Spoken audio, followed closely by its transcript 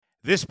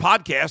This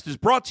podcast is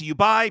brought to you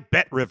by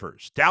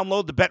BetRivers.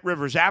 Download the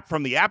BetRivers app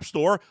from the App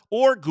Store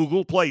or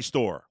Google Play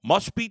Store.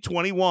 Must be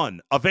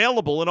 21.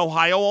 Available in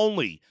Ohio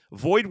only.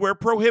 Void where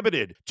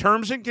prohibited.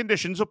 Terms and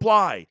conditions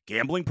apply.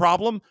 Gambling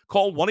problem?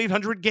 Call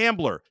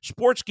 1-800-GAMBLER.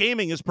 Sports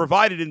gaming is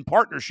provided in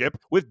partnership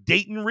with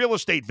Dayton Real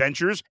Estate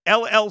Ventures,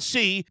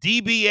 LLC,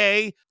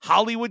 DBA,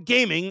 Hollywood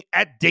Gaming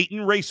at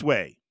Dayton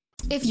Raceway.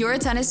 If you're a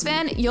tennis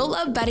fan, you'll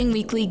love Betting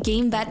Weekly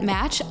Game Bet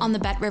Match on the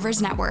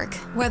BetRivers Network.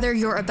 Whether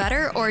you're a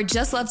bettor or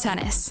just love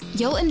tennis,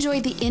 you'll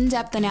enjoy the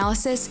in-depth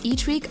analysis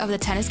each week of the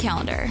tennis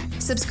calendar.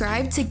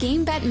 Subscribe to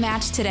Game Bet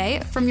Match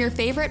today from your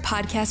favorite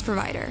podcast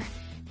provider.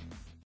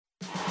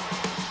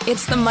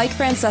 It's the Mike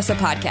Francesa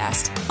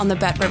Podcast on the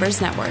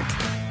BetRivers Network.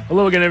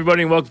 Hello again,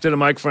 everybody, and welcome to the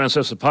Mike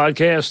Francesa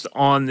Podcast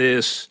on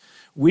this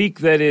week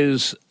that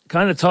is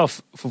kind of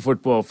tough for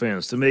football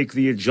fans to make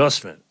the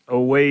adjustment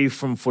away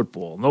from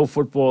football. No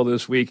football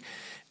this week.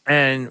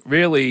 And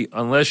really,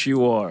 unless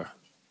you are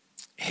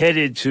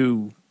headed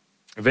to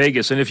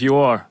Vegas, and if you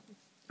are,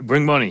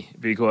 bring money,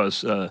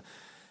 because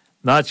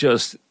not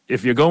just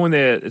if you're going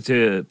there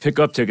to pick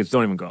up tickets,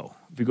 don't even go,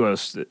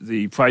 because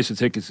the price of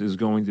tickets is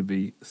going to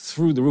be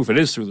through the roof. It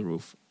is through the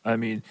roof. I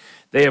mean,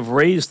 they have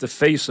raised the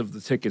face of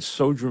the tickets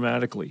so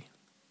dramatically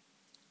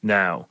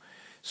now.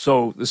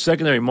 So the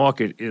secondary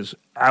market is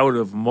out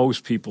of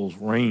most people's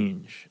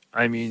range.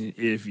 I mean,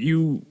 if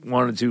you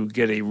wanted to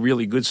get a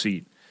really good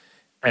seat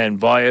and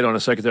buy it on a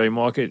secondary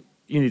market,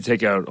 you need to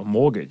take out a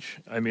mortgage.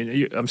 I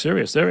mean, I'm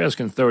serious. They're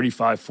asking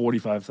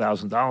 $35,000,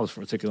 $45,000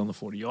 for a ticket on the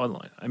 40-yard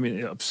line. I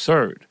mean,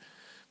 absurd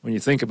when you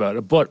think about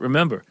it. But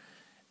remember,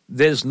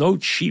 there's no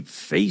cheap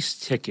face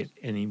ticket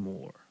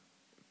anymore.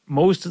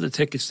 Most of the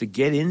tickets to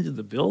get into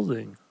the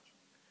building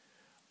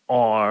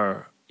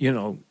are,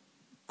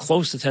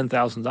 close to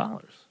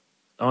 $10,000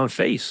 on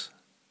face.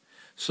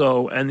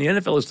 So, and the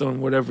NFL is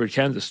doing whatever it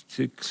can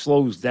to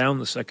close down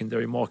the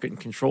secondary market and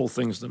control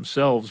things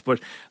themselves. But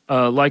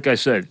like I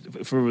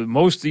said, for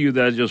most of you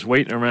that are just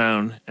waiting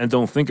around and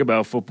don't think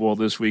about football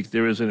this week,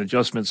 there is an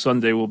adjustment.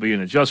 Sunday will be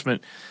an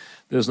adjustment.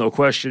 There's no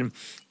question.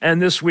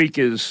 And this week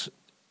is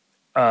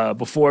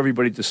before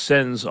everybody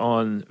descends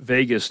on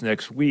Vegas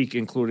next week,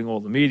 including all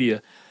the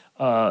media,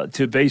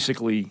 to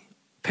basically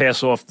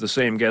pass off the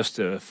same guest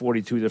to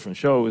 42 different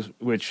shows,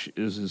 which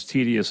is as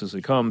tedious as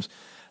it comes.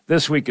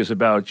 This week is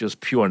about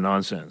just pure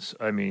nonsense.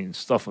 I mean,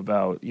 stuff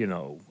about,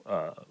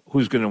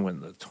 who's going to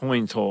win the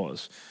coin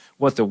toss,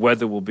 what the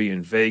weather will be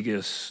in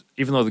Vegas,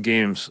 even though the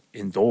game's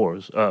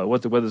indoors,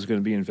 what the weather's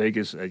going to be in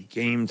Vegas at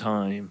game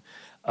time,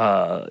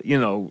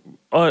 utterly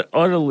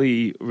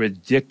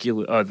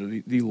ridiculous,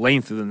 the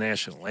length of the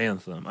national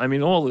anthem. I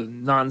mean, all the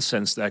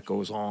nonsense that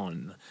goes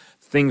on,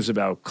 things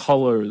about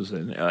colors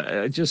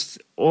and just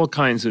all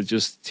kinds of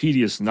just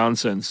tedious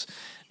nonsense.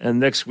 And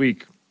next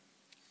week,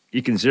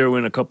 you can zero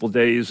in a couple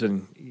days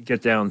and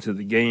get down to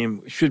the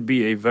game. It should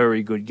be a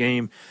very good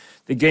game.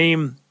 The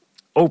game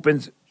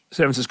opened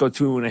San Francisco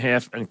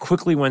 2.5 and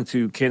quickly went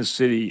to Kansas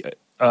City.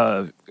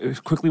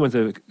 Quickly went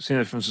to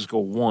San Francisco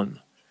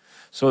 1.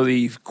 So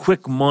the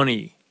quick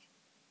money.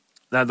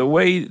 Now the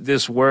way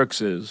this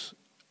works is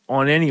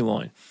on any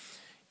line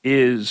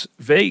is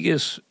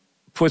Vegas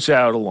puts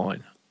out a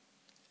line,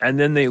 and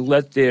then they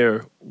let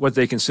what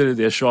they consider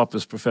their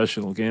sharpest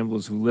professional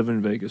gamblers who live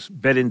in Vegas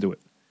bet into it.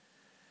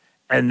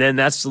 And then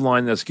that's the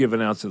line that's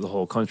given out to the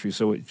whole country,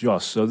 so it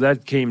adjusts. So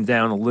that came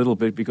down a little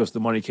bit because the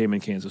money came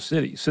in Kansas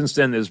City. Since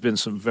then, there's been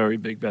some very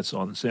big bets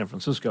on San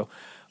Francisco.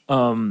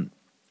 The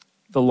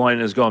line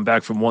has gone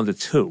back from 1 to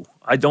 2.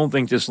 I don't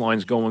think this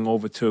line's going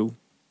over 2.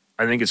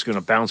 I think it's going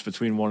to bounce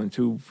between 1 and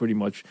 2 pretty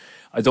much.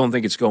 I don't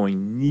think it's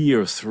going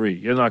near 3.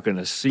 You're not going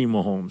to see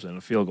Mahomes and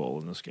a field goal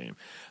in this game.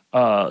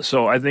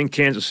 So I think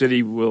Kansas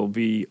City will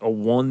be a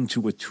 1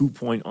 to a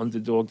 2-point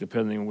underdog,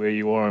 depending on where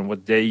you are and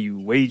what day you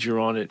wager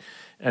on it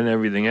and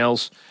everything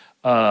else.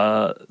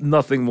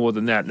 Nothing more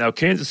than that. Now,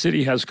 Kansas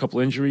City has a couple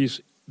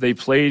injuries. They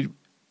played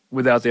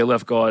without their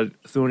left guard,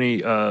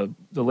 Thuney,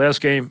 the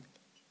last game,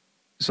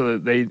 so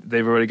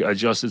they've already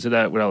adjusted to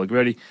that with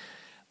Allegretti.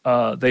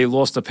 They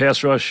lost a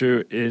pass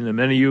rusher in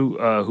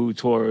Ameniu who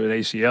tore an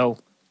ACL.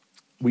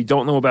 We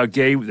don't know about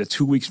Gay. The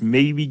 2 weeks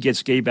maybe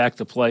gets Gay back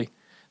to play.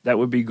 That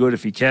would be good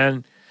if he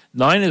can.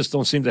 Niners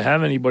don't seem to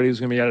have anybody who's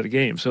going to be out of the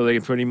game, so they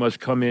can pretty much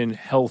come in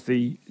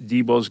healthy.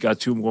 Debo's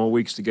got 2 more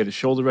weeks to get his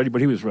shoulder ready, but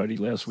he was ready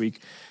last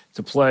week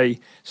to play.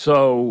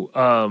 So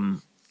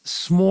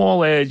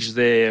small edge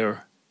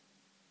there,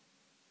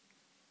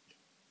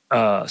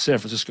 San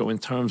Francisco, in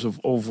terms of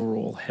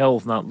overall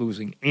health, not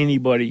losing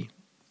anybody,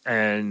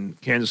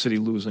 and Kansas City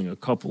losing a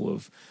couple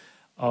of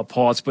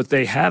parts. But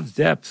they have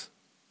depth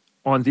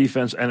on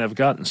defense and have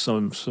gotten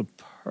some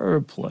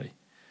superb play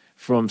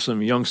from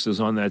some youngsters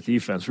on that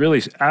defense.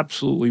 Really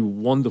absolutely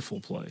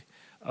wonderful play.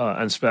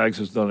 And Spags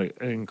has done an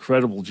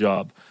incredible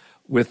job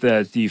with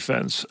that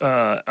defense.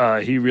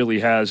 He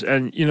really has.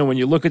 And, when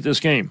you look at this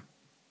game,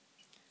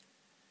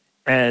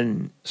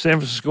 and San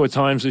Francisco at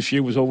times this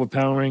year was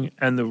overpowering,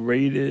 and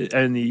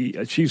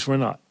the Chiefs were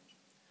not.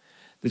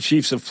 The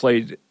Chiefs have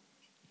played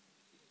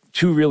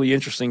two really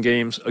interesting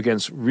games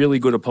against really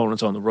good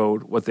opponents on the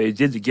road. What they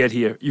did to get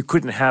here, you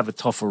couldn't have a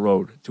tougher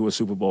road to a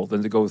Super Bowl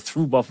than to go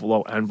through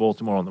Buffalo and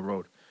Baltimore on the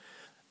road.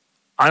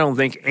 I don't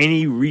think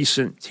any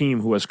recent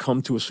team who has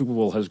come to a Super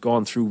Bowl has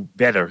gone through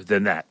better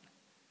than that.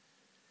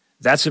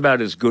 That's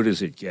about as good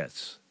as it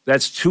gets.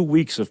 That's 2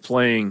 weeks of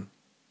playing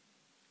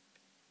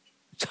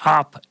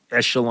top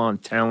echelon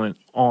talent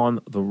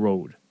on the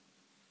road.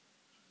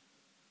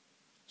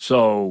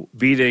 So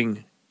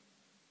beating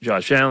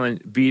Josh Allen,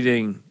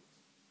 beating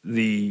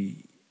the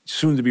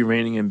soon-to-be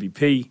reigning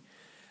MVP,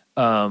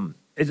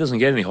 it doesn't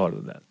get any harder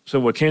than that. So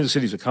what Kansas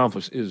City's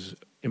accomplished is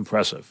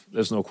impressive.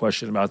 There's no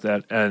question about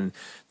that. And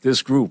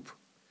this group,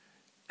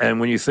 and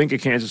when you think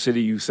of Kansas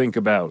City, you think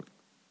about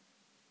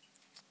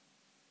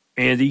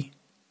Andy,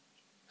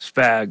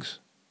 Spags,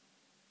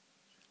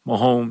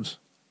 Mahomes,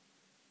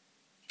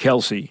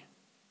 Kelsey,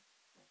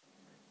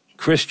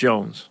 Chris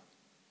Jones,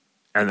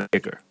 and the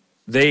kicker.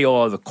 They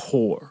are the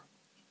core.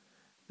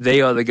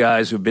 They are the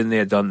guys who've been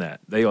there, done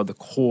that. They are the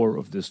core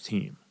of this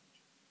team.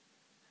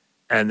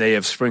 And they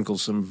have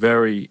sprinkled some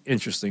very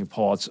interesting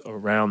parts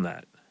around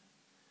that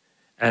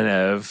and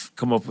have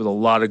come up with a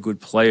lot of good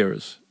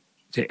players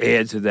to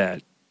add to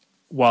that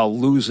while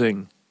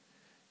losing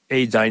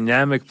a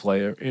dynamic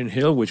player in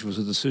Hill, which was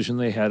a decision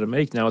they had to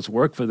make. Now it's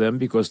worked for them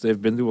because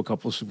they've been to a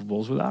couple of Super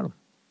Bowls without him.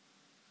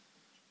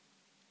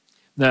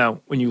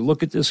 Now, when you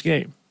look at this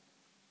game,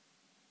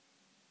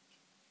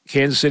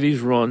 Kansas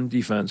City's run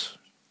defense,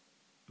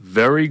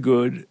 very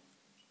good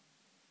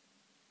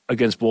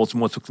against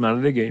Baltimore, took them out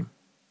of their game.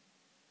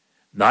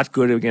 Not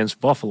good against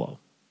Buffalo,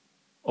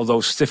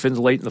 although stiffened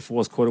late in the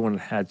fourth quarter when it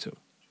had to.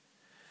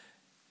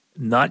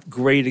 Not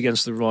great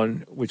against the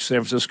run, which San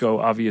Francisco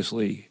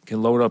obviously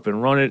can load up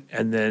and run it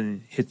and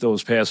then hit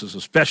those passes,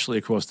 especially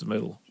across the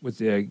middle with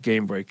their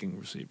game-breaking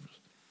receivers,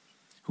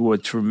 who are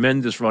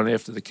tremendous run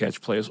after the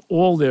catch players.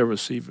 All their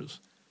receivers,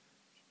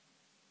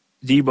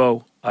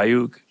 Debo,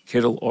 Ayuk,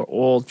 Kittle, are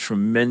all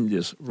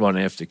tremendous run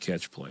after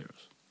catch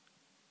players.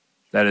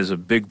 That is a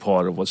big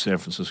part of what San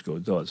Francisco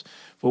does.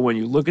 But when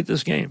you look at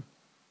this game,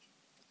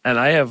 and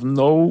I have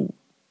no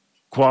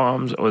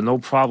qualms or no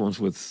problems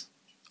with,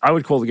 I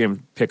would call the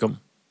game pick 'em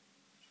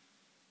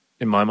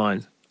in my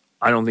mind.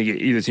 I don't think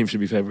either team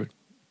should be favored.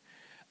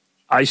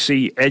 I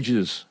see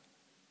edges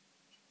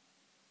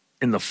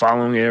in the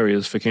following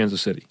areas for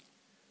Kansas City.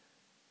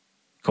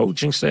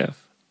 Coaching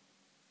staff,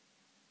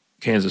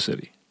 Kansas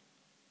City.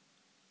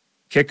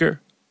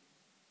 Kicker,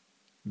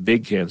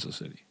 big Kansas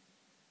City.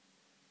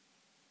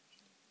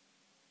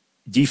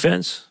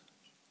 Defense,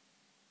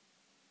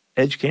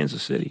 edge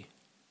Kansas City.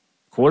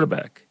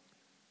 Quarterback,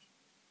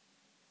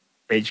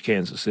 edge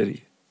Kansas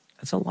City.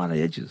 That's a lot of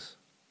edges.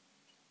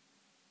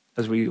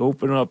 As we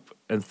open up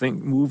and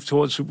move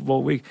towards Super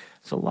Bowl week,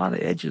 it's a lot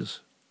of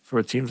edges for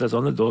a team that's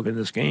underdog in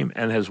this game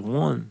and has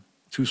won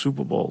 2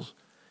 Super Bowls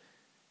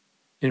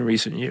in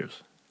recent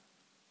years.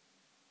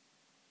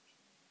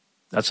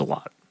 That's a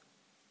lot.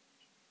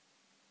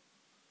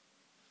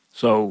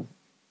 So,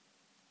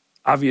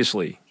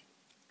 obviously,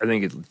 I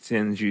think it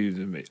tends you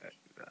to make,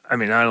 I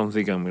mean, I don't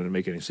think I'm going to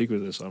make any secret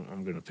of this.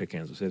 I'm going to pick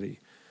Kansas City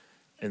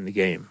in the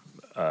game.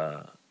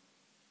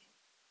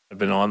 I've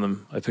been on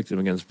them. I picked them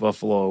against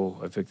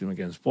Buffalo. I picked them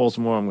against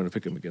Baltimore. I'm going to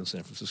pick them against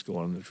San Francisco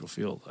on a neutral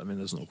field. I mean,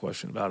 there's no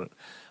question about it.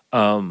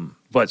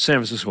 But San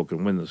Francisco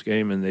can win this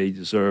game, and they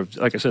deserve,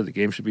 like I said, the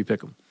game should be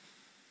pick 'em.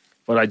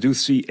 But I do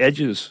see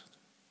edges,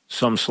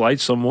 some slight,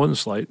 some more than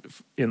slight,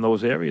 in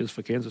those areas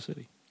for Kansas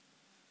City.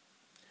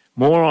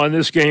 More on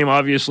this game,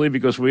 obviously,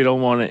 because we don't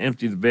want to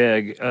empty the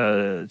bag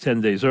 10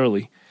 days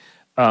early.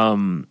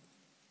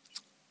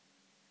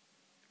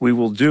 We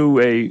will do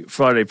a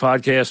Friday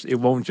podcast. It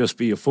won't just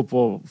be a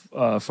football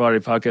Friday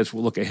podcast.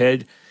 We'll look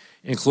ahead,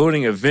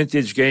 including a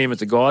vintage game at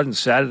the Garden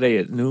Saturday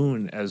at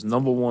noon as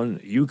number 1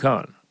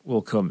 UConn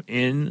will come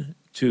in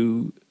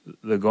to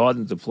the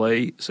Garden to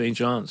play St.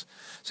 John's.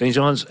 St.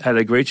 John's had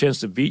a great chance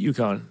to beat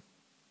UConn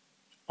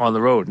on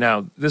the road.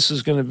 Now, this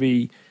is going to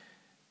be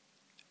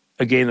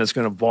a game that's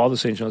going to bother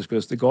St. John's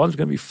because the Garden's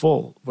going to be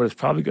full, but it's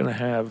probably going to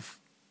have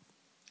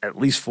at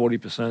least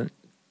 40%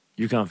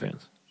 UConn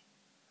fans.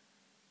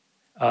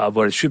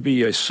 But it should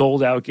be a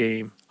sold-out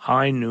game,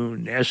 high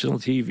noon, national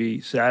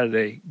TV,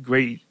 Saturday.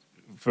 Great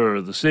for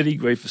the city,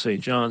 great for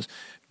St. John's,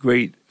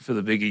 great for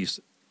the Big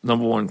East.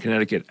 Number 1,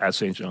 Connecticut at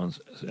St.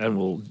 John's, and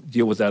we'll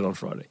deal with that on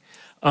Friday.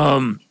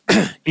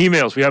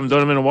 Emails, we haven't done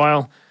them in a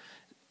while,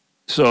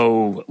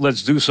 so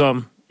let's do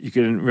some. You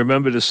can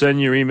remember to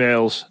send your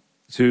emails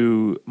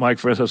to Mike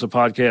Francesa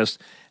Podcast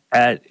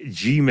at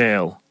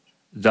gmail.com.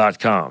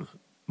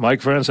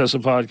 Mike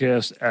Francesa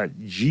Podcast at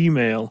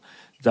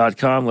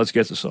gmail.com. Let's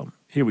get to some.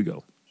 Here we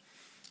go.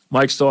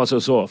 Mike starts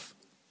us off.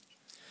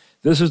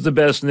 This is the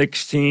best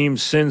Knicks team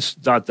since ...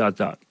 I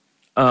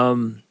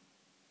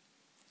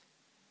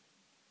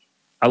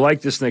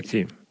like this Knicks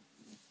team.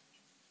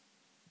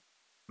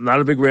 I'm not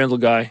a big Randall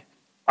guy.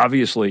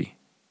 Obviously,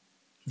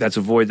 that's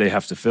a void they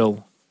have to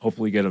fill.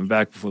 Hopefully get him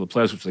back before the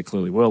playoffs, which they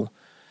clearly will.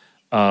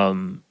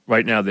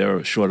 Right now,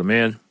 they're short a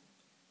man.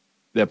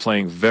 They're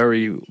playing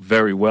very,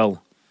 very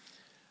well.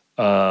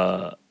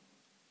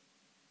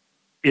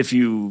 If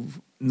you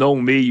know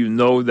me, you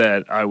know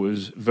that I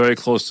was very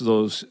close to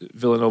those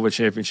Villanova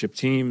championship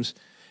teams,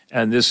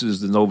 and this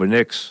is the Nova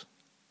Knicks.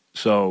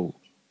 So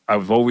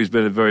I've always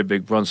been a very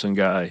big Brunson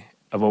guy.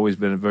 I've always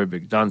been a very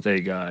big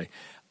Dante guy.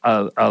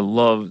 I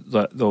love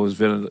those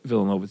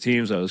Villanova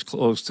teams. I was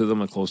close to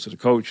them and close to the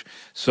coach.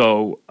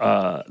 So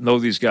know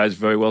these guys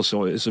very well.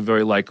 So it's a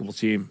very likable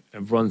team.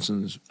 And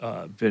Brunson's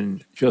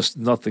been just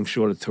nothing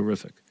short of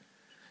terrific.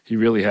 He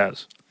really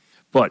has.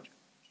 But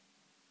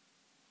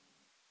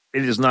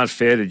it is not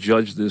fair to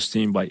judge this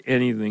team by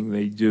anything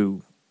they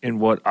do in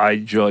what I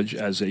judge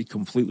as a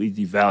completely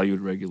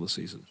devalued regular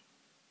season.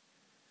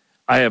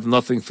 I have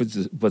nothing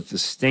but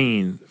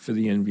disdain for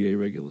the NBA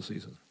regular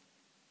season.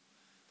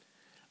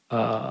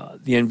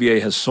 The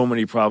NBA has so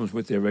many problems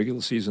with their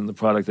regular season. The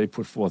product they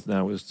put forth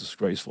now is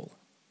disgraceful.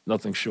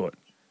 Nothing short.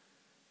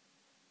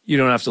 You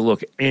don't have to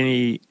look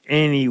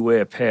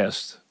anywhere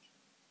past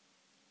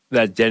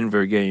that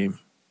Denver game,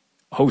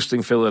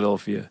 hosting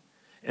Philadelphia,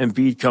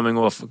 Embiid coming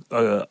off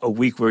a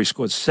week where he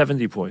scored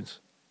 70 points,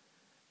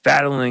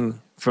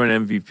 battling for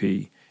an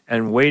MVP,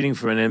 and waiting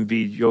for an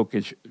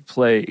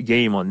Embiid-Jokic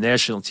game on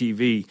national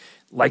TV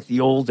like the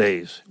old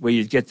days where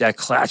you'd get that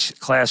classic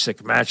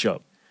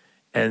matchup,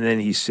 and then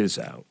he sits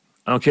out.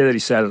 I don't care that he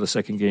sat out a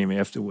second game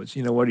afterwards.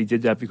 You know what? He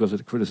did that because of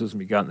the criticism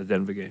he got in the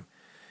Denver game.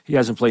 He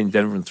hasn't played in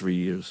Denver in 3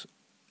 years,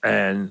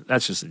 and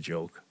that's just a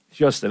joke.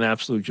 Just an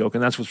absolute joke,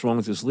 and that's what's wrong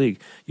with this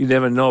league. You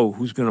never know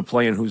who's going to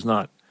play and who's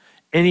not.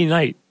 Any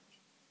night,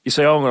 you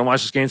say, oh, I'm going to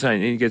watch this game tonight,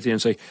 and you get there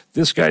and say,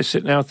 this guy's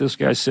sitting out, this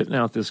guy's sitting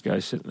out, this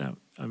guy's sitting out.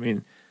 I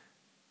mean,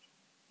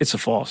 it's a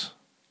farce.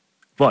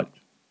 But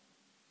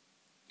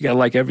you got to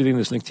like everything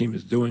this Knicks team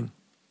is doing.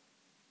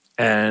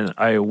 And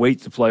I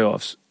await the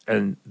playoffs,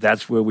 and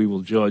that's where we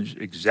will judge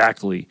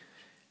exactly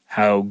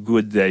how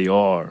good they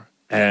are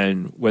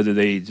and whether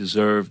they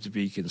deserve to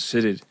be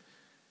considered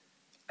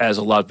as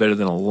a lot better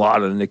than a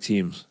lot of the Knicks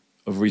teams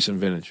of recent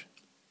vintage,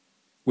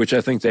 which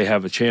I think they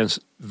have a chance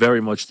very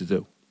much to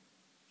do.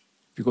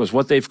 Because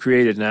what they've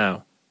created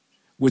now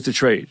with the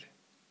trade,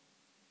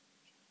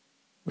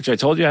 which I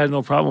told you I had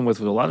no problem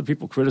with, a lot of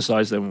people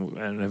criticize them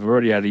and have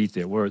already had to eat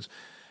their words.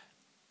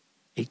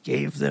 It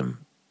gave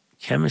them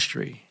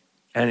chemistry,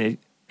 and it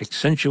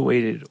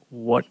accentuated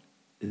what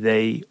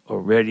they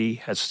already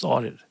had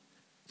started.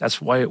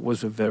 That's why it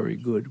was a very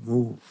good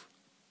move.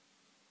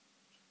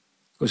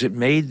 Because it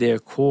made their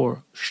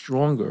core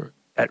stronger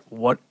at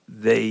what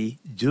they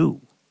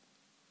do.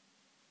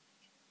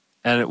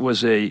 And it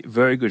was a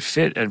very good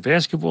fit, and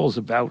basketball is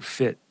about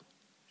fit.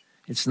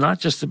 It's not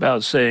just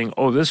about saying,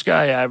 oh, this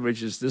guy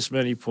averages this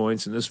many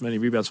points and this many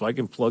rebounds, so I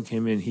can plug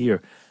him in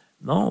here.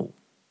 No.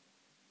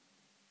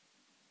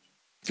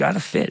 It's got to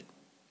fit.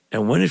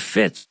 And when it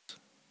fits,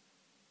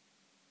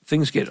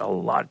 things get a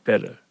lot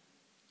better.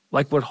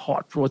 Like what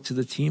Hart brought to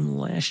the team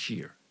last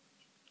year.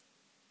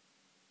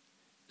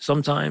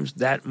 Sometimes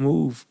that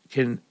move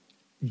can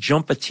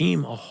jump a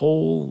team a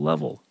whole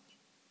level.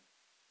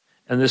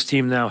 And this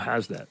team now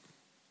has that.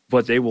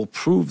 But they will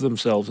prove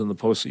themselves in the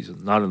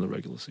postseason, not in the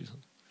regular season.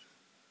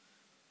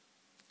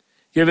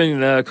 Giving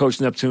Coach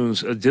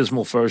Neptune's a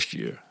dismal first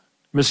year,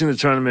 missing the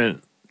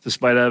tournament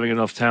despite having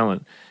enough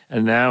talent,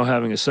 and now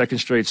having a second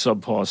straight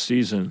subpar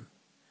season.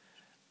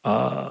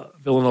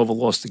 Villanova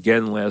lost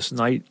again last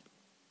night.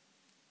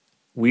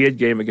 Weird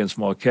game against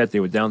Marquette. They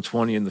were down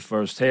 20 in the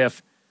first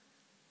half.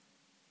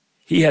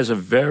 He has a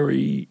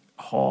very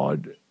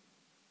hard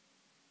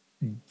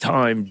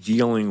time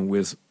dealing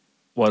with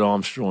what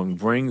Armstrong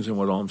brings and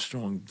what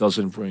Armstrong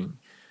doesn't bring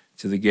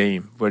to the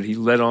game. But he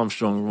let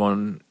Armstrong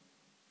run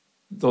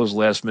those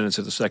last minutes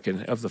of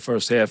the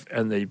first half,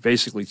 and they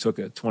basically took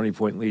a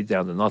 20-point lead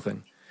down to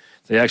nothing.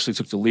 They actually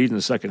took the lead in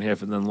the second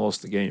half and then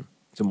lost the game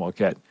to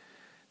Marquette.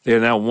 They are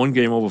now one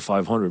game over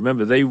 500.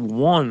 Remember, they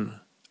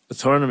won a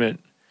tournament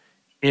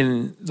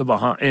in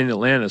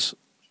Atlantis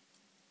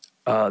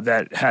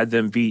that had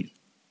them beat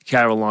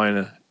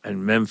Carolina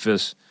and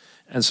Memphis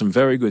and some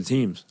very good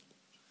teams.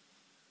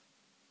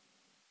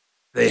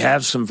 They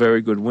have some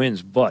very good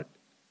wins, but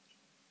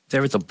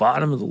they're at the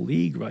bottom of the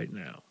league right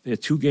now. They're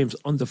 2 games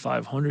under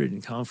 500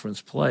 in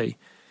conference play.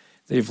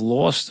 They've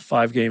lost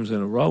 5 games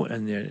in a row,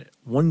 and they're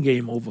 1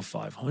 game over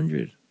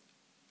 500.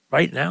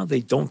 Right now,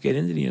 they don't get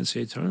into the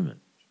NCAA tournament.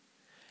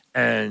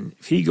 And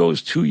if he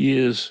goes 2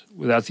 years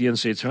without the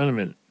NCAA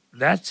tournament,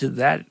 that to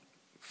that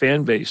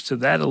fan base, to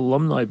that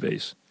alumni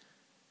base,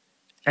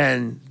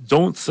 and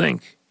don't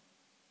think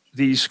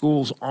these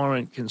schools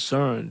aren't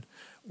concerned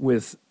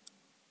with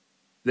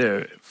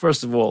they're,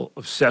 first of all,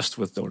 obsessed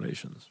with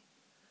donations.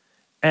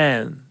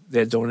 And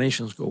their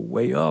donations go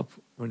way up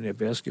when their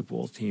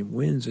basketball team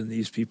wins, and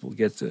these people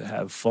get to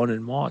have fun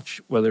in March,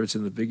 whether it's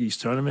in the Big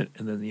East tournament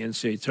and then the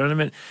NCAA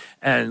tournament.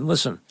 And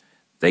listen,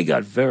 they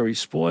got very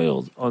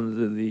spoiled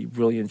under the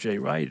brilliant Jay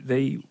Wright.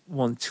 They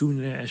won 2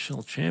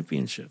 national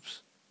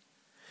championships.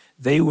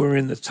 They were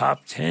in the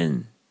top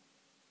 10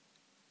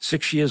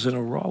 6 years in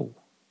a row.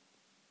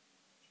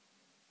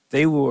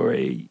 They were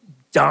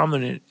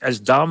as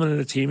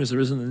dominant a team as there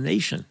is in the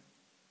nation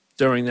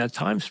during that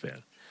time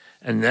span.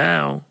 And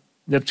now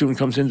Neptune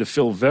comes in to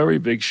fill very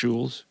big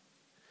shoes.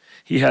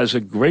 He has a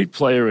great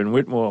player in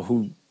Whitmore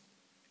who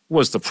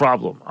was the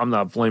problem. I'm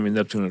not blaming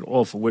Neptune at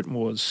all for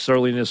Whitmore's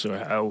surliness or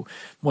how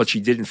much he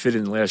didn't fit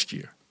in last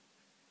year.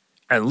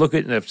 And look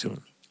at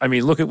Neptune. I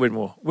mean, look at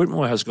Whitmore.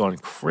 Whitmore has gone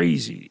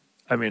crazy.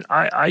 I mean,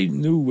 I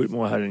knew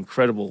Whitmore had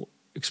incredible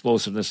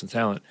explosiveness and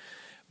talent,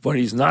 but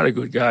he's not a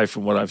good guy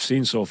from what I've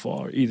seen so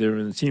far, either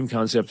in the team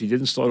concept. He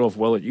didn't start off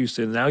well at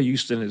Houston. Now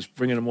Houston is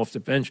bringing him off the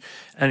bench,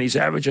 and he's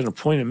averaging a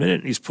point a minute,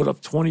 and he's put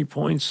up 20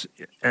 points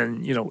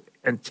and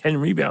 10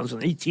 rebounds in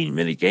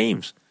 18-minute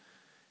games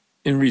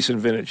in recent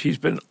vintage. He's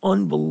been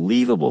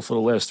unbelievable for the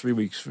last 3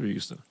 weeks for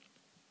Houston.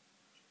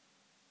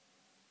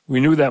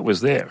 We knew that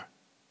was there,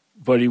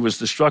 but he was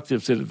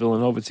destructive to the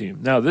Villanova team.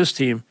 Now this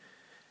team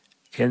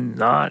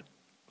cannot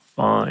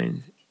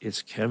find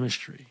its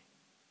chemistry.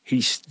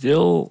 He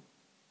still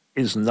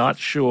is not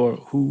sure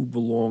who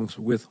belongs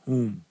with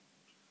whom.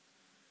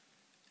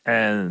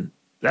 And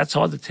that's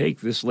hard to take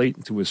this late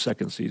into his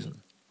second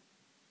season.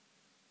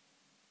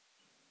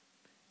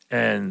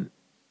 And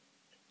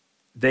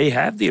they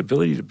have the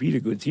ability to beat a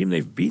good team.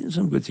 They've beaten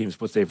some good teams,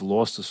 but they've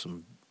lost to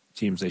some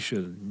teams they should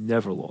have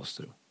never lost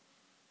to.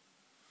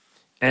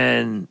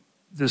 And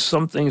there's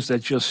some things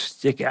that just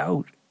stick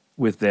out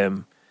with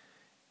them,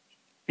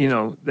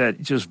 that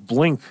just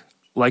blink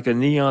like a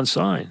neon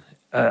sign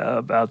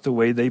about the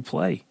way they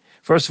play.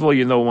 First of all,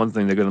 one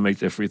thing, they're going to make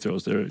their free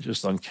throws. They're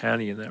just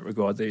uncanny in that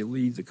regard. They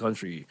lead the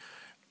country.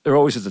 They're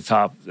always at the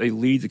top. They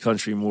lead the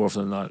country more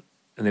often than not,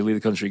 and they lead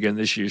the country again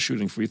this year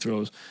shooting free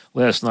throws.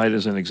 Last night,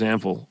 as an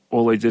example,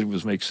 all they did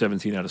was make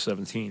 17 out of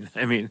 17.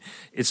 I mean,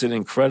 it's an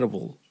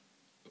incredible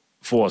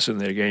force in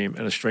their game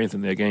and a strength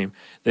in their game.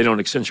 They don't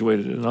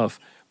accentuate it enough.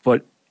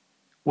 But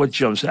what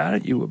jumps out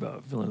at you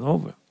about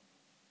Villanova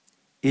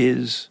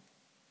is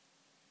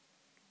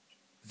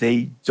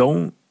they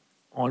don't,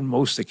 on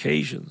most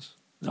occasions.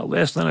 Now,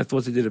 last night I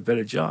thought they did a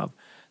better job.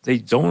 They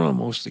don't, on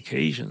most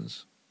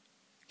occasions,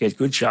 get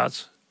good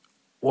shots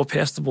or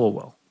pass the ball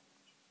well.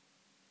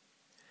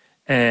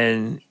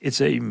 And it's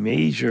a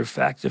major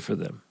factor for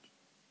them.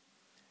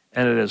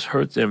 And it has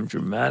hurt them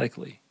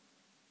dramatically.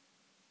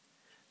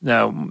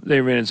 Now,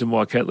 they ran into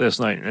Marquette last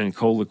night, and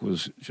Kolek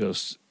was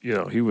just,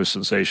 he was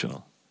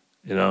sensational.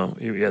 He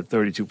had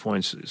 32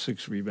 points,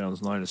 6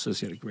 rebounds, 9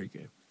 assists. He had a great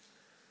game.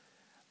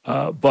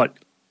 But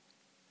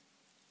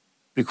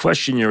the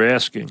question you're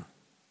asking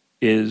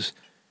is,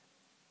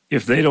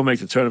 if they don't make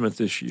the tournament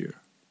this year,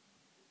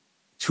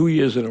 2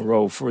 years in a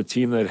row for a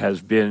team that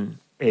has been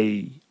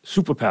a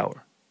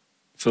superpower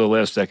for the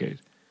last decade,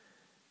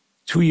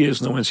 2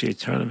 years no NCAA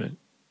tournament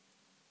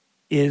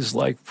is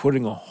like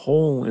putting a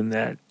hole in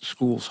that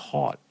school's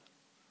heart.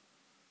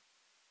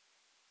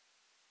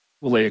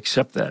 Will they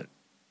accept that?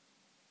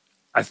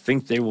 I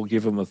think they will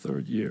give him a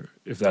third year,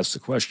 if that's the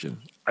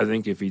question. I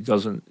think if he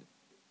doesn't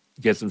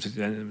get them to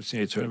the end of the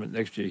NCAA tournament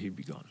next year, he'd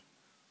be gone.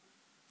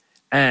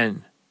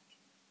 And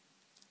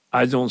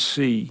I don't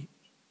see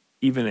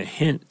even a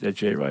hint that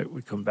Jay Wright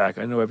would come back.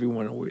 I know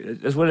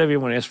that's what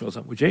everyone asks me all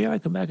the time. Would Jay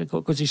Wright come back and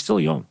coach? Because he's still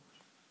young.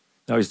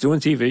 Now, he's doing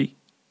TV.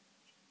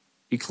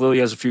 He clearly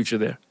has a future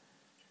there.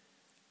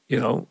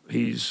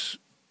 He's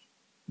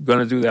going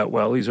to do that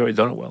well. He's already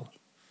done it well.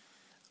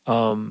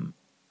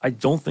 I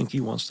don't think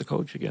he wants to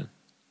coach again.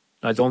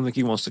 I don't think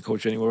he wants to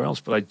coach anywhere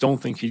else, but I don't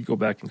think he'd go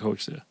back and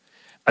coach there.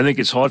 I think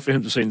it's hard for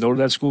him to say no to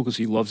that school because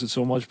he loves it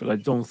so much, but I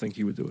don't think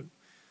he would do it.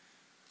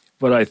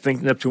 But I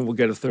think Neptune will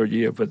get a third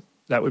year, but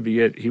that would be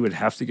it. He would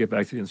have to get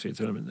back to the NCAA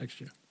tournament next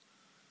year.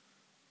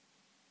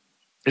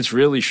 It's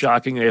really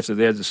shocking after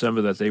their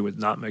December that they would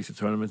not make the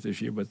tournament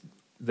this year, but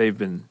they've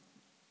been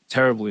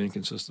terribly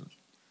inconsistent.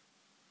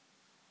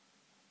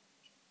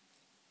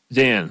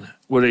 Dan,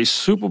 would a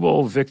Super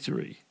Bowl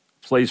victory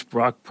place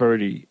Brock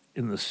Purdy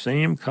in the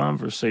same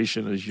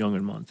conversation as Young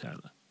in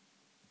Montana?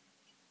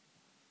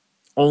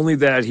 Only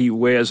that he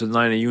wears a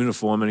Niner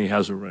uniform and he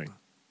has a ring.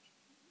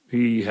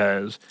 He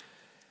has,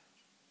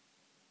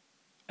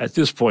 at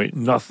this point,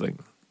 nothing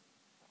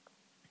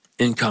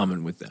in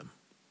common with them.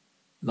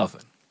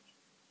 Nothing.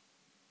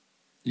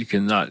 You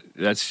cannot,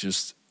 that's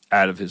just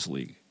out of his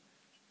league.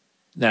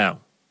 Now,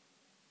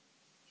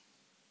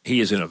 he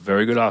is in a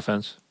very good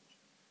offense.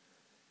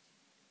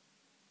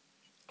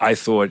 I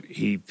thought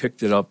he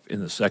picked it up in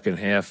the second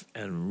half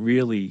and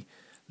really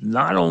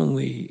not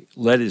only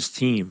led his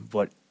team,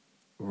 but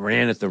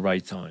ran at the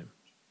right time,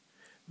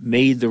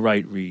 made the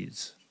right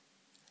reads,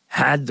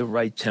 had the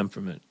right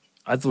temperament.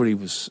 I thought he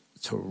was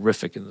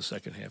terrific in the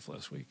second half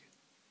last week.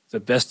 The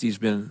best he's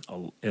been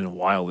in a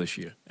while this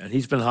year. And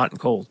he's been hot and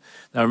cold.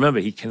 Now, remember,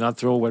 he cannot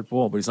throw a wet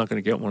ball, but he's not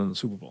going to get one in the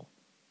Super Bowl.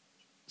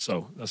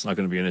 So that's not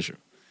going to be an issue.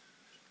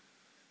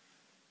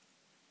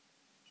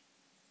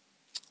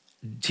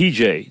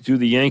 TJ, do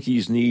the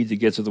Yankees need to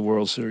get to the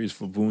World Series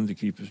for Boone to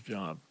keep his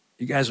job?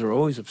 You guys are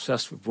always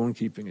obsessed with Boone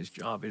keeping his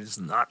job. It is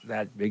not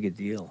that big a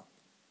deal.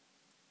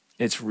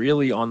 It's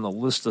really on the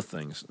list of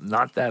things,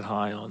 not that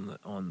high on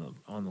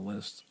the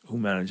list. Who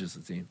manages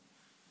the team?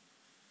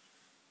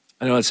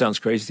 I know it sounds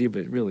crazy to you,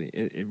 but it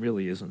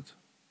really isn't.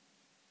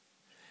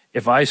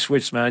 If I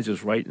switched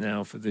managers right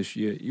now for this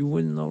year, you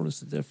wouldn't notice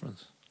the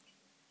difference.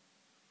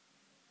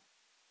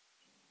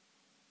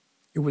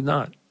 You would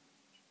not.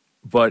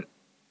 But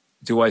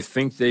do I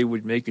think they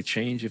would make a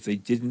change if they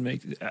didn't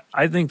make it?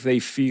 I think they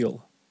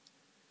feel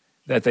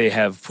that they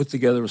have put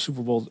together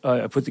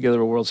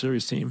a World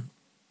Series team.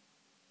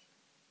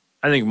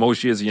 I think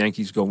most years the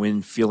Yankees go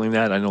in feeling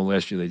that. I know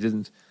last year they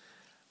didn't.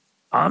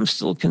 I'm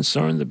still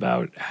concerned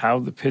about how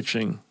the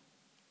pitching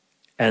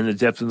and the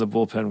depth in the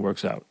bullpen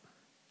works out.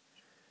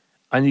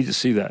 I need to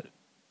see that.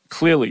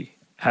 Clearly,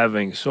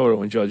 having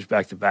Soto and Judge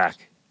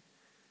back-to-back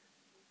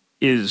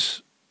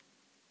is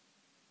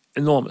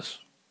enormous.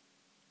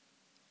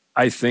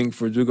 I think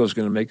Verdugo's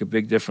going to make a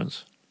big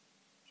difference.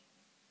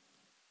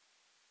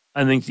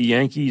 I think the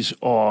Yankees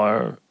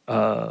are,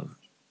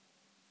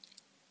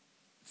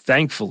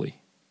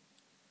 thankfully,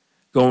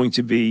 going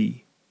to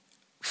be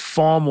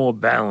far more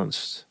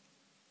balanced,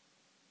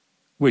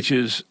 which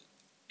is,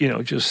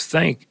 just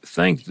thank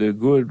the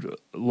good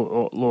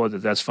Lord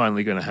that that's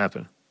finally going to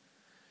happen.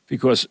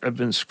 Because I've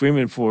been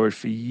screaming for it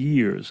for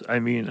years. I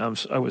mean,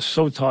 I was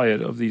so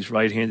tired of these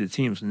right-handed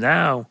teams.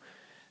 Now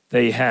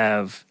they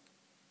have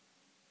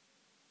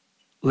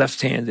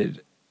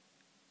left-handed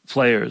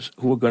players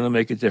who are going to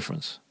make a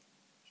difference.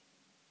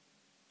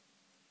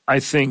 I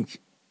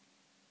think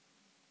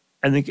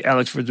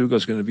Alex Verdugo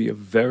is going to be a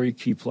very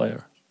key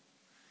player.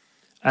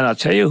 And I'll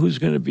tell you who's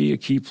going to be a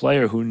key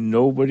player who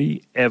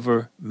nobody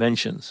ever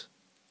mentions.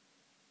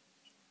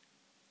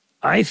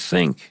 I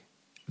think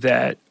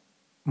that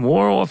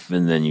more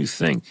often than you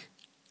think,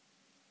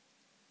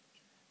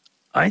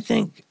 I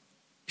think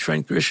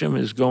Trent Grisham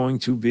is going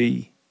to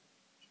be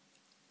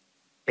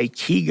a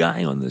key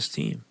guy on this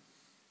team.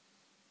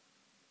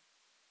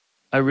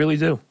 I really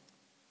do.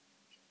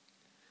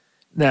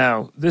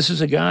 Now, this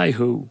is a guy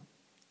who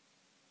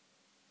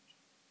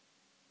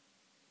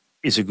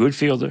is a good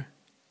fielder.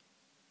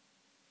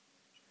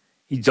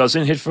 He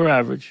doesn't hit for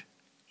average.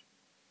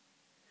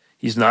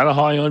 He's not a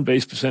high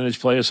on-base percentage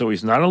player, so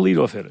he's not a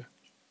leadoff hitter.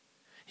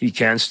 He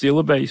can steal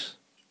a base.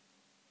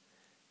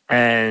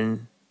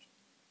 And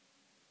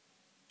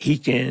he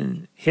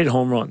can hit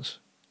home runs.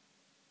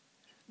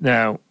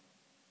 Now,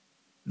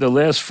 the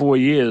last 4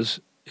 years,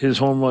 his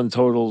home run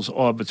totals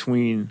are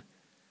between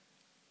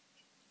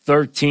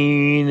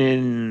 13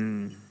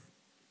 and,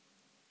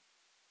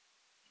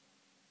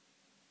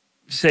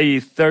 say,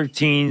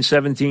 13,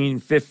 17,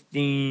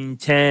 15,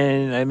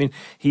 10. I mean,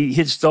 he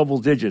hits double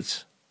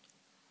digits.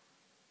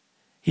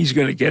 He's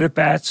going to get at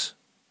bats.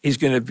 He's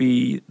going to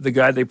be the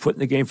guy they put in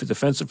the game for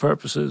defensive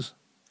purposes.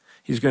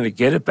 He's going to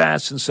get at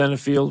bats in center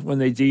field when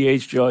they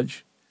DH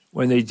Judge,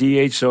 when they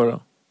DH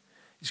Soto.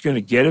 He's going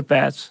to get at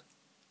bats.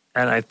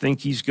 And I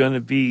think he's going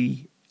to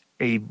be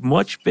a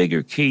much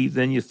bigger key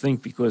than you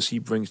think because he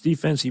brings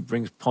defense, he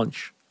brings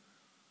punch.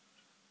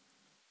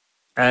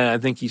 And I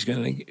think he's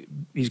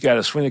got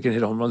a swing that can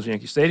hit home runs in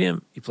Yankee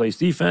Stadium. He plays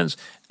defense.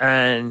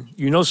 And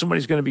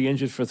somebody's going to be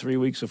injured for 3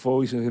 weeks or 4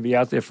 weeks and going to be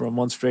out there for a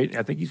month straight.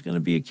 I think he's going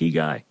to be a key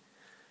guy.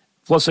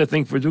 Plus, I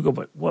think Verdugo,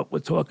 but what we're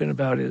talking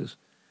about is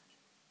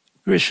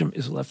Grisham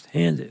is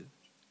left-handed.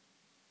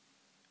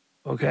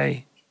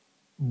 Okay?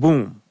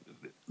 Boom.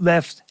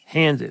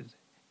 Left-handed.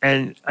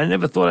 And I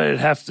never thought I'd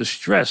have to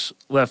stress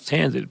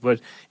left-handed,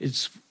 but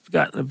it's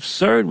gotten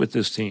absurd with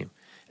this team.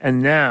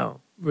 And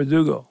now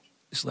Verdugo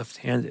is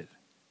left-handed.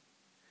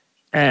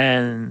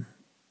 And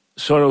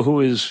Soto, who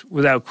is,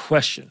 without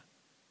question,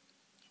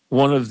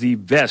 one of the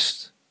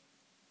best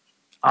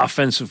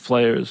offensive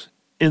players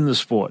in the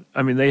sport.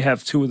 I mean, they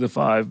have 2 of the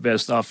 5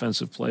 best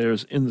offensive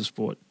players in the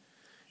sport,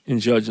 in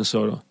Judge and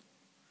Soto.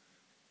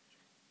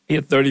 He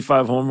had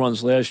 35 home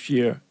runs last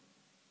year.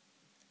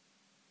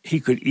 He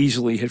could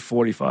easily hit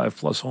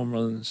 45-plus home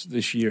runs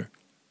this year,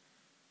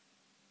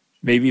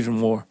 maybe even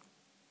more.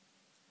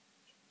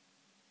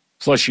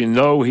 Plus,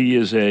 he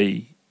is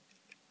a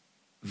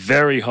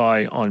very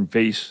high on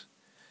base.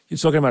 You're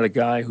talking about a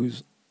guy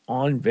whose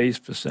on base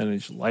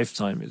percentage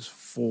lifetime is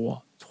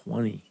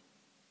 420.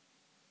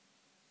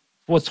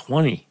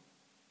 420.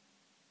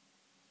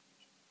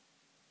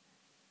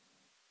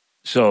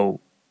 So,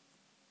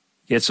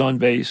 gets on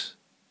base,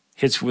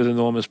 hits with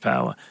enormous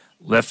power.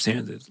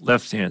 Left-handed.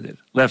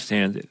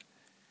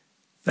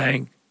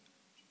 Thank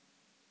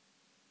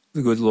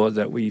the good Lord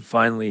that we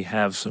finally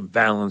have some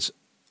balance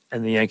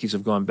and the Yankees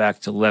have gone back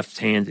to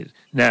left-handed.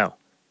 Now,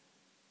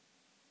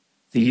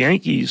 the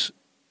Yankees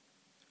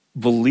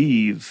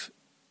believe,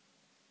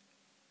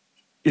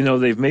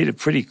 they've made it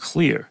pretty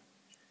clear.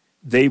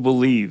 They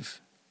believe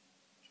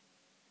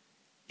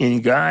in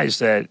guys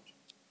that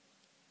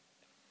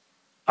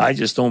I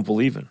just don't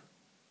believe in,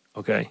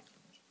 okay?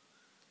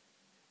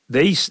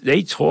 They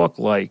talk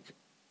like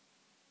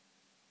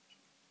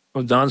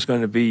Don's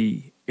going to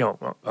be,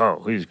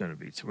 he's going to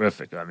be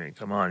terrific. I mean,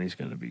 come on, he's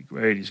going to be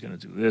great. He's going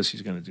to do this.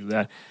 He's going to do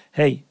that.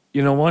 Hey,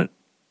 you know what?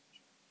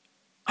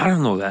 I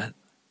don't know that.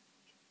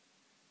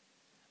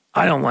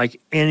 I don't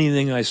like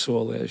anything I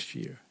saw last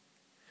year.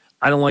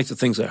 I don't like the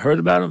things I heard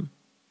about him.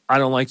 I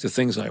don't like the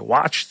things I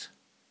watched.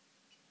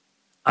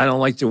 I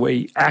don't like the way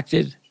he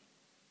acted.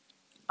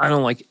 I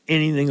don't like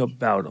anything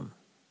about him.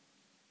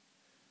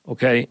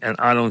 Okay? And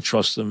I don't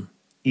trust him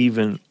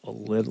even a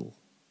little.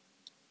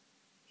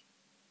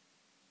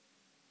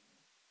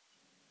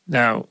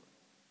 Now,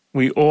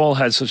 we all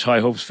had such high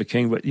hopes for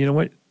King, but you know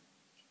what?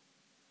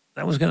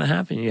 That was going to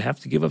happen. You have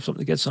to give up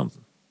something to get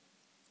something.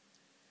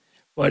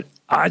 But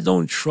I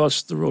don't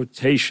trust the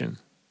rotation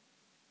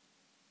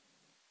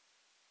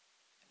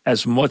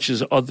as much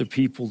as other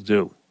people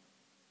do.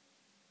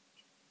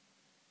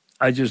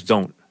 I just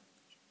don't.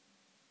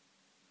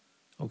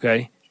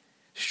 Okay?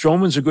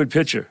 Stroman's a good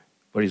pitcher,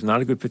 but he's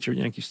not a good pitcher at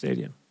Yankee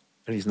Stadium.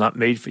 And he's not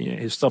made for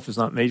his stuff is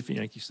not made for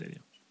Yankee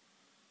Stadium.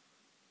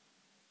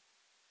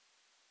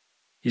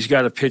 He's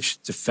got to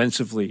pitch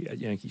defensively at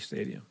Yankee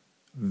Stadium.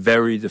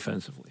 Very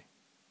defensively.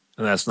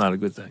 And that's not a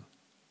good thing.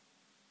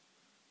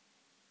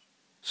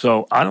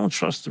 So I don't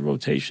trust the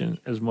rotation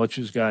as much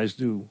as guys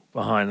do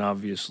behind,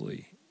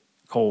 obviously,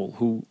 Cole,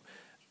 who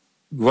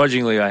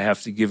grudgingly I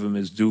have to give him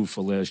his due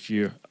for last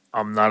year.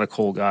 I'm not a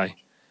Cole guy,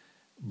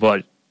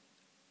 but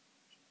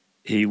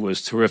he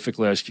was terrific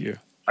last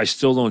year. I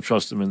still don't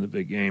trust him in the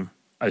big game.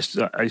 I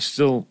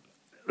still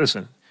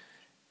listen,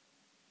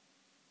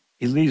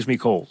 he leaves me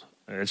cold.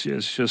 It's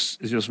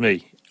just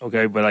me,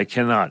 okay? But I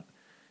cannot,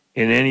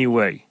 in any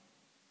way,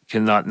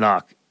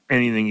 knock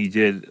anything he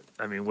did.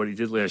 I mean, what he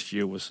did last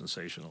year was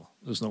sensational.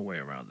 There's no way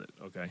around it,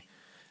 okay?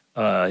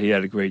 He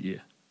had a great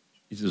year.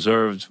 He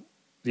deserved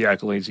the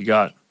accolades he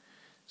got.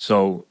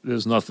 So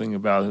there's nothing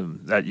about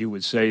him that you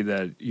would say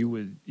that you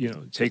would,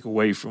 take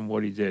away from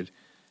what he did.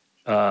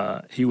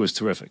 He was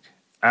terrific.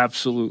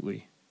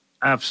 Absolutely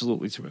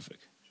terrific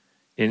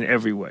in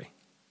every way.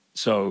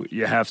 So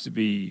you have to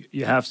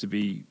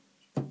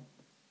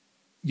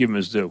give him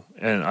his due,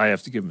 and I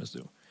have to give him his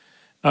due.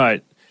 All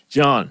right,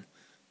 John,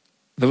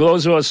 for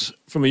those of us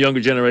from a younger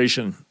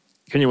generation,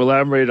 can you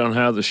elaborate on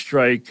how the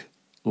strike,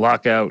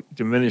 lockout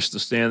diminished the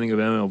standing of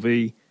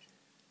MLB?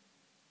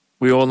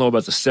 We all know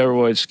about the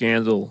steroid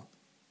scandal.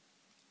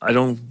 I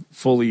don't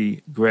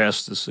fully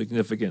grasp the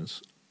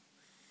significance.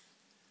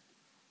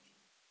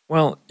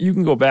 Well, you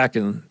can go back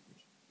and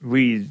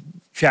read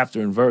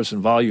chapter and verse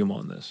and volume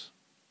on this.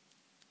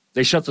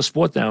 They shut the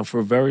sport down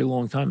for a very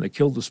long time. They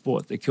killed the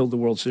sport. They killed the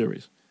World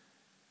Series.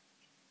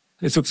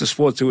 They took the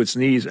sport to its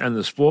knees, and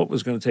the sport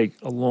was going to take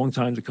a long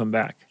time to come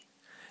back.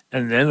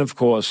 And then, of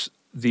course,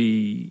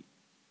 the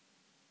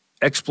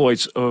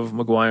exploits of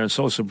McGwire and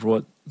Sosa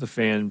brought the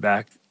fan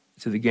back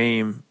to the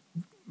game,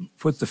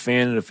 put the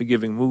fan in a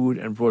forgiving mood,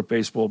 and brought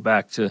baseball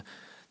back to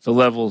the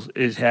levels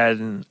it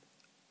hadn't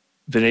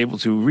been able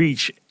to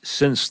reach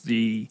since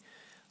the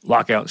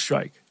lockout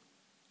strike.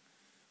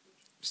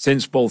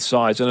 Since both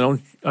sides,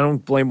 and I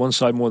don't blame one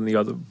side more than the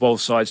other, both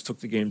sides took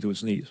the game to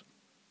its knees.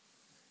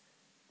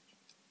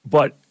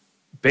 But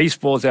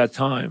baseball at that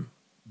time,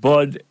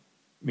 Bud,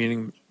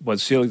 meaning Bud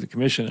Selig, the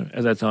commissioner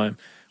at that time,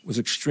 was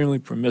extremely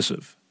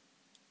permissive.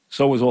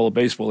 So was all of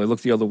baseball. They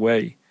looked the other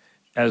way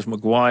as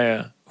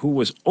McGwire, who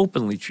was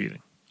openly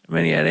cheating. I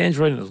mean, he had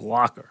Android in his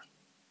locker.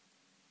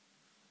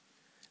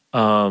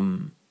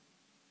 No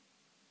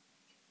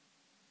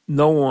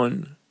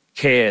one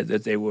cared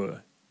that they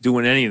were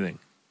doing anything.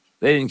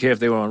 They didn't care if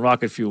they were on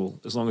rocket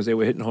fuel as long as they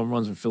were hitting home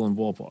runs and filling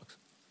ballparks.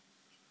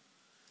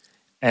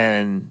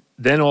 And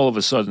then all of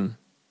a sudden,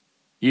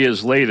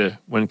 years later,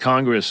 when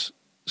Congress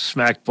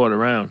smacked Bud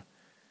around,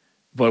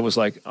 Bud was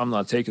like, I'm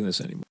not taking this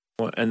anymore.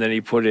 And then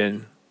he put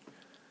in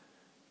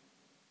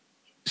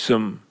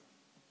some,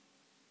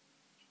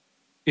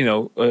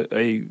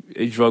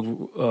 a drug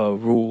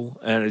rule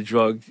and a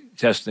drug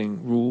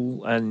testing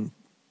rule, and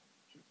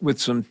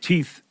with some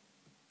teeth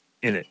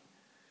in it,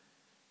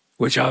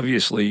 which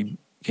obviously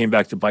came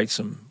back to bite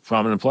some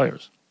prominent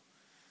players.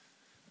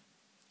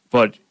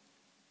 But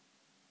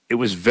it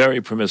was very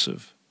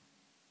permissive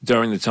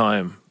during the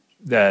time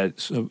that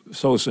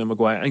Sosa and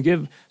McGwire, and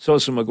give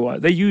Sosa and McGwire,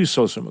 they used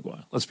Sosa and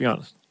McGwire, let's be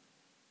honest.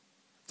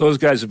 Those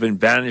guys have been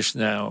banished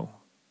now,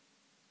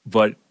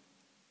 but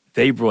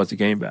they brought the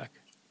game back.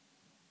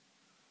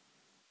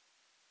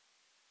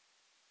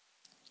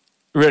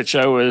 Rich,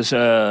 I was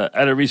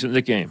at a recent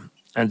Knicks game,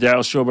 and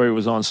Darryl Strawberry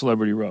was on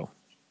Celebrity Row.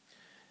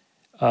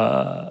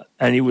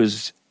 And he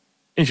was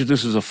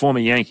introduced as a former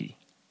Yankee.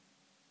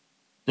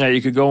 Now,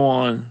 you could go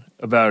on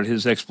about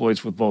his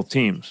exploits with both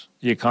teams.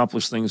 He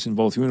accomplished things in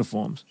both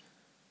uniforms.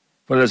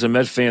 But as a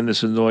Met fan,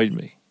 this annoyed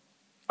me.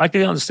 I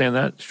can understand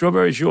that.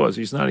 Strawberry's yours.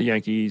 He's not a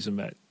Yankee. He's a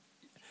Met.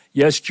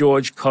 Yes,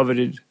 George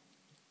coveted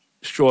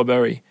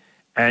Strawberry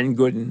and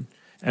Gooden,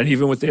 and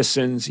even with their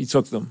sins, he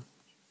took them.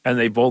 And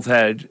they both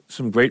had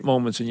some great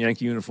moments in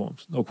Yankee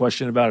uniforms. No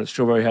question about it.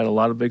 Strawberry had a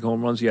lot of big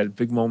home runs. He had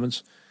big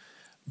moments.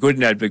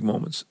 Gooden had big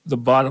moments. The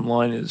bottom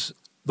line is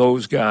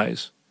those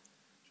guys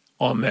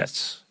are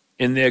Mets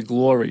in their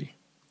glory.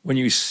 When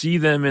you see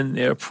them in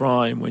their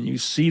prime, when you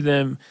see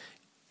them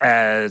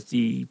at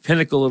the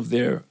pinnacle of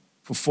their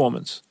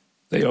performance,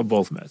 they are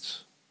both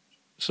Mets.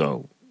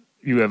 So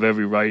you have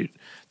every right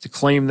to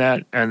claim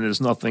that, and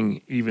there's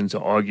nothing even to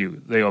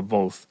argue. They are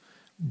both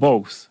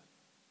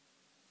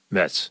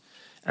Mets.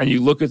 And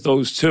you look at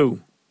those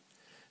two,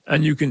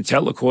 and you can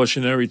tell a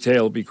cautionary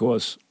tale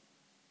because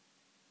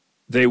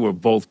They were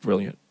both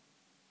brilliant.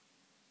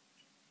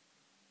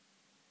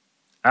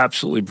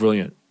 Absolutely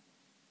brilliant.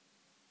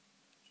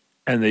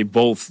 And they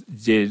both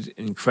did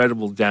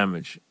incredible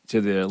damage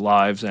to their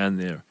lives and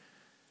their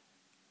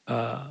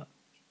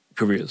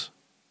careers.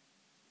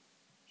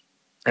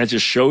 And it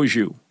just shows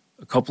you,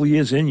 a couple of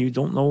years in, you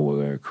don't know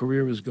where a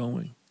career is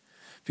going.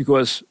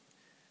 Because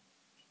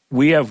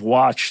we have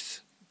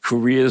watched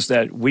careers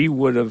that we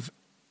would have,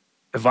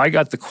 if I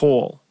got the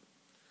call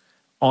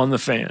on the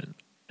Fan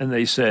and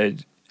they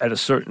said at a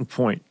certain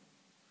point,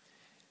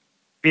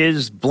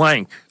 is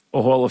blank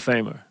a Hall of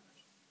Famer?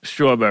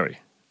 Strawberry, I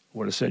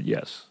would have said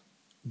yes.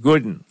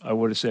 Gooden, I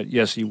would have said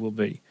yes, he will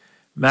be.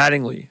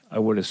 Mattingly, I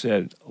would have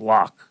said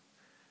lock.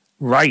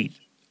 Wright,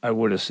 I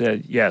would have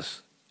said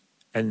yes.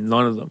 And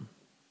none of them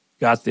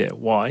got there.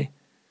 Why?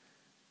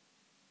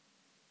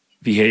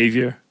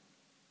 Behavior,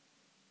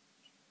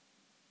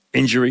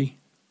 injury.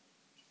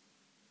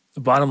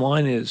 The bottom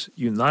line is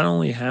you not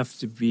only have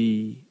to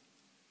be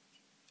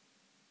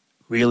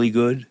really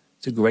good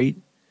to great,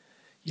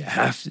 you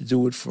have to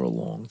do it for a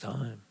long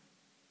time.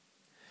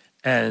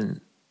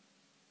 And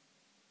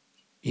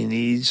you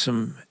need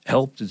some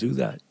help to do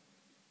that.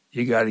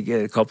 You got to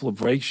get a couple of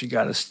breaks. You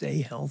got to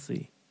stay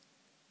healthy.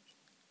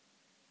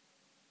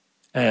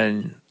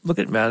 And look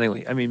at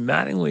Mattingly. I mean,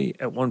 Mattingly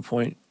at one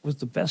point was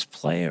the best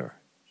player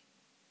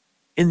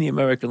in the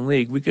American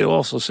League. We could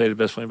also say the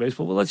best player in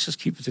baseball, but let's just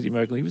keep it to the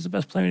American League. He was the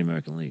best player in the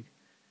American League.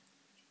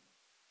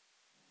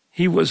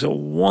 He was a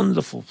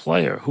wonderful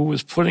player who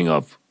was putting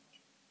up,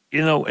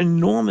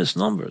 enormous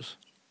numbers,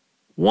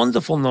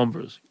 wonderful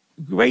numbers,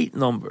 great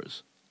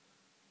numbers.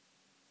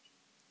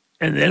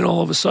 And then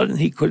all of a sudden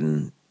he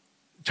couldn't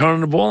turn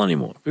the ball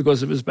anymore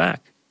because of his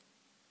back.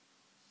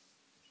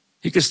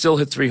 He could still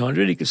hit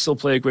 300. He could still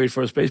play a great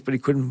first base, but he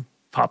couldn't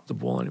pop the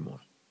ball anymore.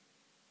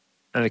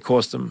 And it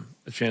cost him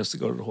a chance to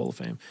go to the Hall of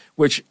Fame,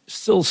 which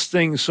still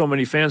stings so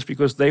many fans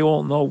because they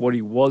all know what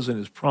he was in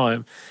his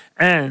prime.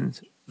 And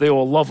they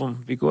all love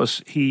him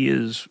because he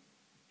is,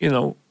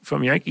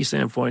 from Yankee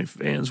standpoint,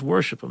 fans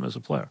worship him as a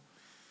player.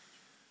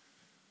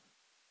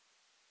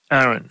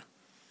 Aaron.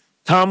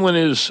 Tomlin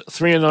is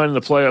 3-9 in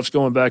the playoffs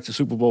going back to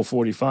Super Bowl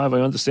 45.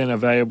 I understand how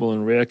valuable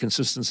and rare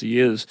consistency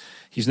is.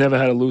 He's never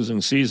had a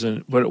losing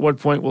season, but at what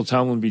point will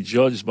Tomlin be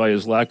judged by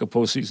his lack of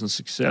postseason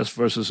success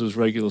versus his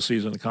regular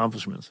season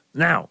accomplishments?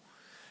 Now,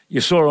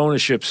 you saw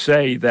ownership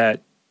say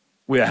that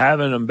we're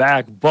having him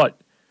back,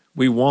 but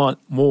we want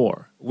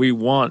more. We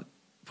want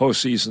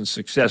postseason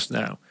success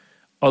now.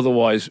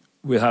 Otherwise,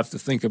 we'll have to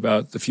think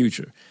about the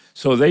future.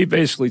 So they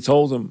basically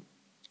told him,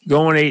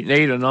 going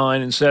 8-8 or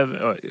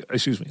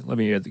 9-7. Let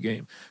me add the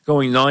game.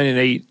 Going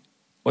 9-8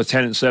 or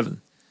 10-7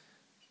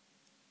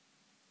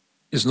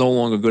 is no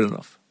longer good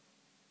enough.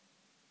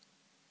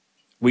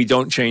 We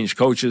don't change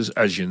coaches,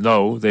 as you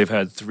know. They've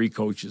had 3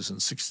 coaches in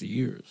 60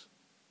 years,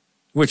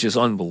 which is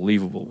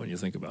unbelievable when you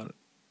think about it.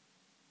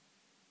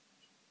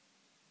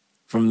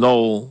 From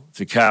Noel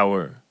to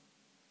Cowher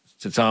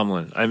to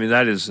Tomlin. I mean,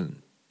 that is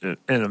an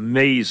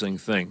amazing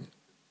thing,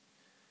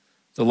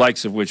 the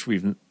likes of which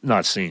we've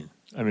not seen.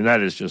 I mean,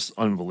 that is just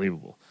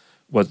unbelievable,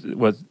 what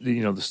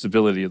the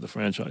stability of the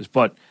franchise.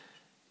 But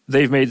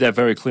they've made that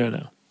very clear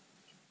now.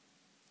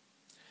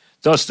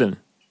 Dustin,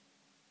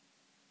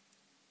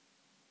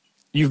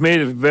 you've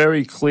made it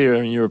very clear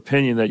in your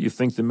opinion that you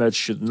think the Mets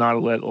should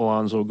not let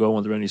Alonso go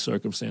under any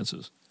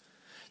circumstances.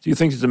 Do you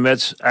think that the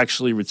Mets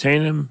actually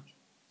retain him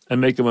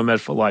and make him a Met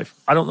for life?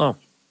 I don't know.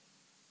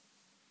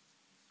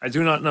 I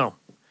do not know.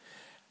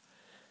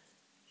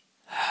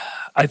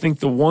 I think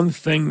the one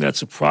thing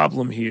that's a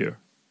problem here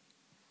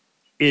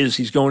is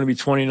he's going to be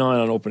 29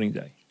 on opening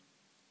day.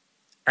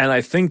 And I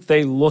think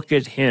they look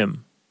at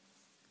him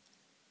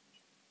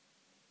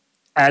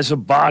as a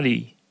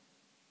body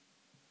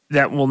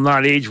that will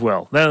not age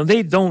well. Now,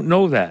 they don't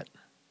know that,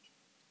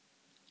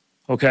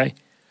 okay?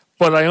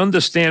 But I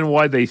understand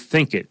why they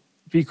think it,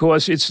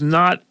 because it's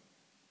not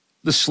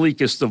the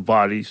sleekest of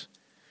bodies.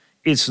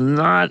 It's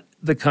not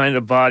the kind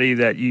of body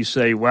that you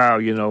say, wow,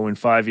 in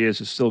 5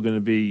 years it's still going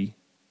to be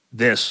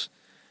this.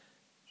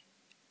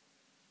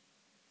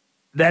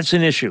 That's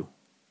an issue.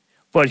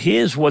 But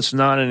here's what's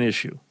not an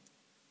issue.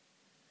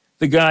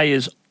 The guy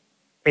is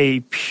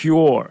a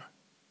pure,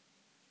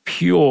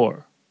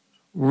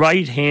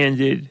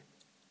 right-handed,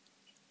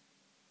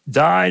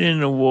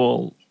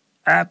 dyed-in-the-wool,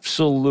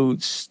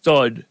 absolute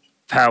stud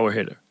power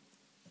hitter.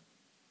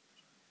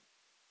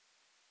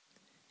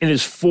 In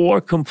his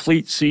 4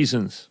 complete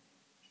seasons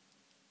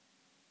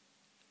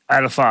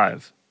out of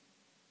 5,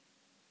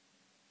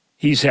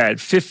 he's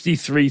had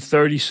 53,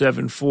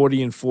 37,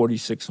 40, and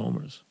 46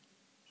 homers.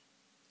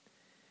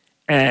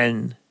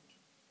 And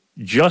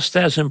just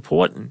as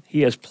important,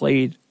 he has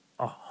played,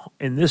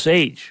 in this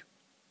age,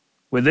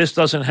 where this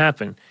doesn't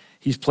happen,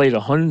 he's played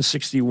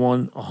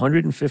 161,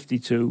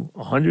 152,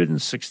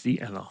 160,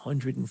 and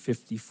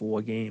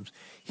 154 games.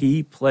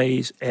 He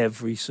plays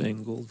every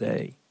single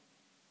day.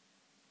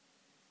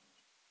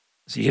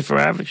 Does he hit for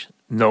average?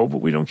 No,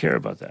 but we don't care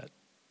about that.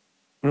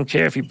 We don't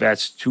care if he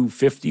bats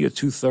 250 or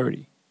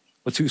 230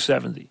 or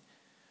 270.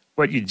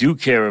 What you do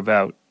care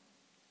about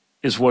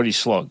is what he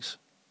slugs.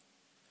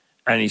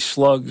 And he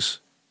slugs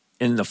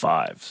in the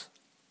fives.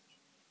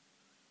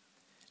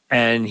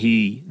 And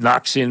he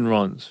knocks in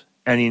runs.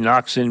 And he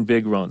knocks in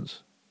big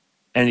runs.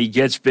 And he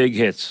gets big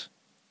hits.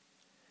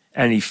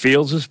 And he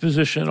fields his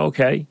position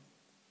okay.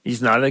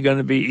 He's not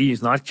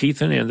Keith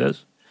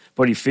Hernandez,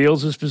 but he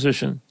fields his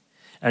position.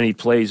 And he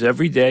plays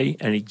every day,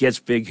 and he gets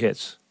big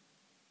hits.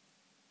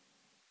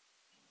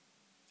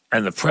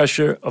 And the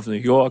pressure of New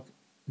York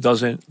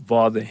doesn't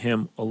bother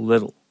him a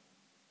little.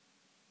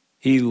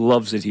 He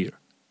loves it here.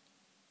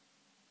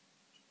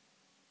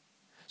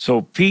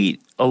 So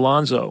Pete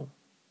Alonso,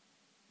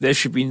 there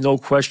should be no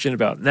question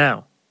about it.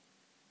 Now,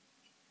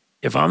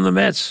 if I'm the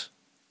Mets,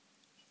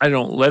 I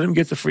don't let him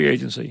get to free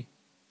agency.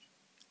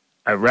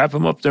 I wrap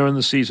him up during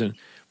the season,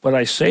 but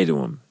I say to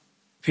him,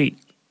 Pete,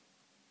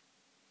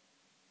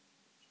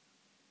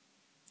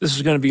 this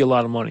is going to be a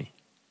lot of money.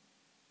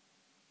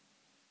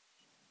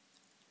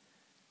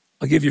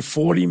 I'll give you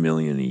 $40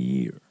 million a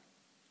year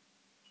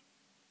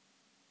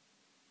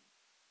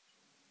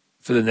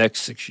for the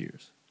next 6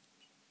 years.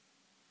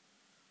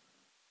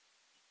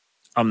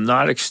 I'm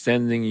not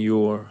extending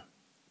your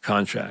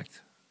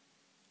contract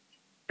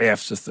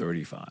after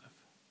 35.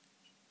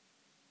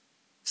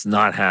 It's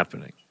not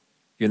happening.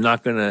 You're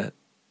not going to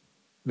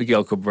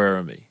Miguel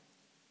Cabrera me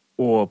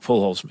or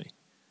Pujols me.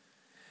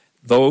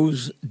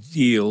 Those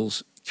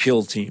deals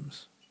kill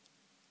teams,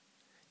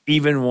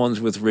 even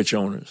ones with rich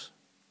owners.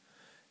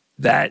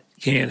 That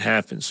can't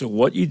happen. So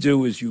what you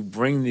do is you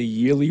bring the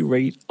yearly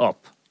rate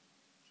up.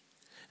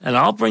 And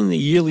I'll bring the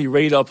yearly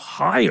rate up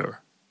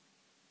higher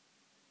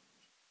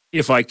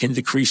if I can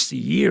decrease the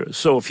years.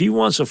 So if he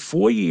wants a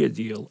 4-year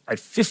deal at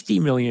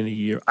 $50 million a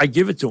year, I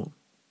give it to him.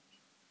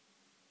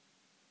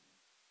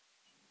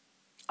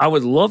 I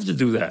would love to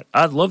do that.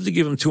 I'd love to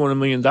give him $200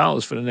 million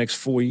for the next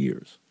 4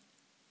 years.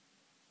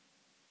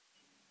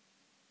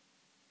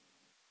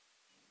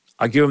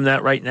 I'll give him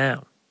that right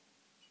now.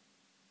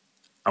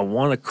 I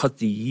want to cut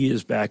the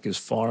years back as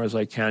far as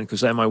I can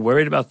because am I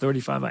worried about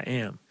 35? I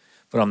am.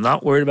 But I'm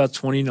not worried about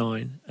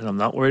 29, and I'm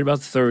not worried about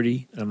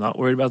 30, and I'm not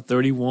worried about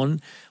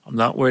 31. I'm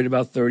not worried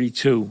about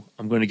 32.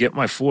 I'm going to get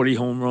my 40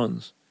 home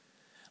runs.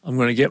 I'm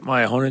going to get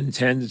my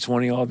 110 to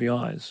 20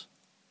 RBIs.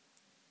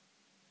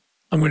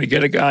 I'm going to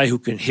get a guy who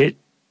can hit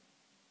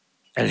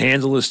and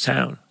handle his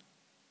town.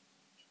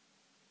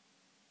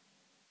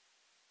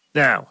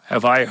 Now,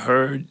 have I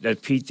heard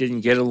that Pete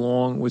didn't get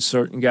along with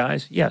certain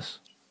guys? Yes.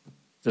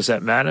 Does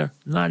that matter?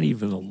 Not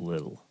even a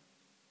little.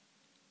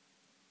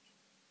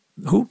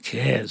 Who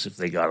cares if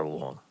they got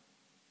along?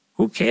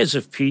 Who cares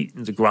if Pete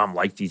and DeGrom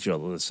liked each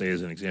other, let's say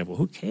as an example?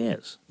 Who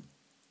cares?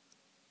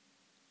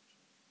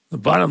 The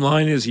bottom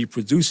line is he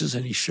produces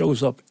and he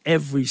shows up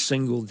every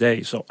single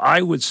day. So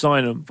I would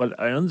sign him, but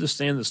I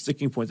understand the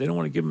sticking point. They don't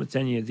want to give him a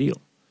 10-year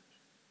deal.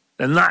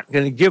 They're not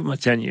going to give him a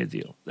 10-year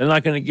deal. They're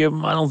not going to give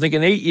him, I don't think,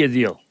 an 8-year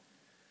deal.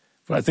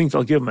 But I think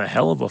they'll give him a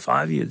hell of a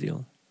 5-year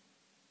deal.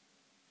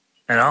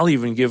 And I'll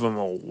even give him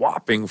a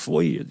whopping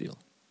 4-year deal.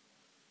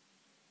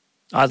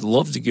 I'd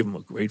love to give him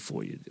a great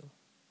 4-year deal.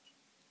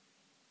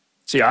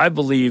 See, I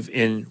believe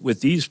with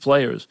these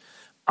players,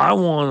 I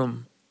want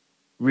them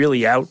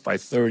really out by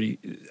 30.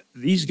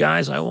 These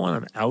guys, I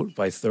want them out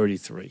by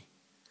 33.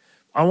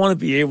 I want to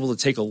be able to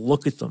take a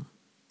look at them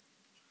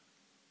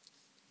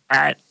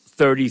at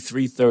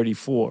 33,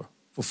 34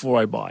 before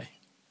I buy.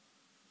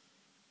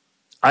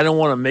 I don't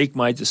want to make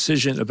my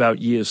decision about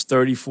years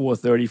 34,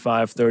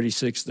 35,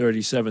 36,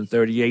 37,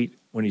 38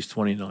 when he's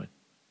 29.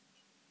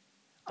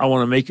 I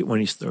want to make it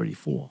when he's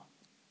 34.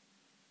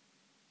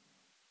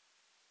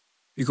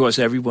 Because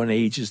everyone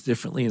ages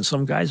differently, and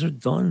some guys are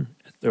done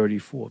at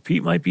 34.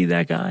 Pete might be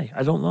that guy.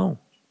 I don't know.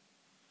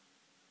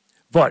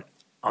 But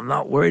I'm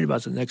not worried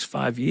about the next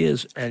 5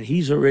 years, and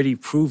he's already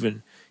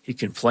proven he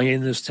can play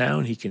in this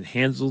town, he can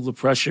handle the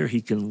pressure,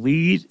 he can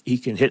lead, he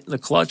can hit in the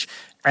clutch,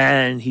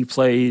 and he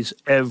plays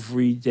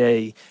every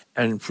day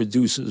and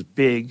produces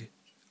big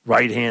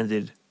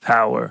right-handed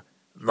power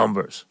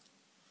numbers.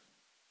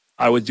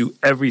 I would do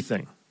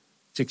everything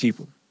to keep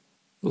him.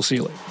 We'll see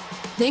you later.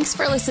 Thanks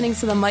for listening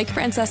to the Mike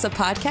Francesa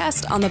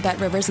podcast on the Bet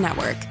Rivers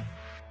Network.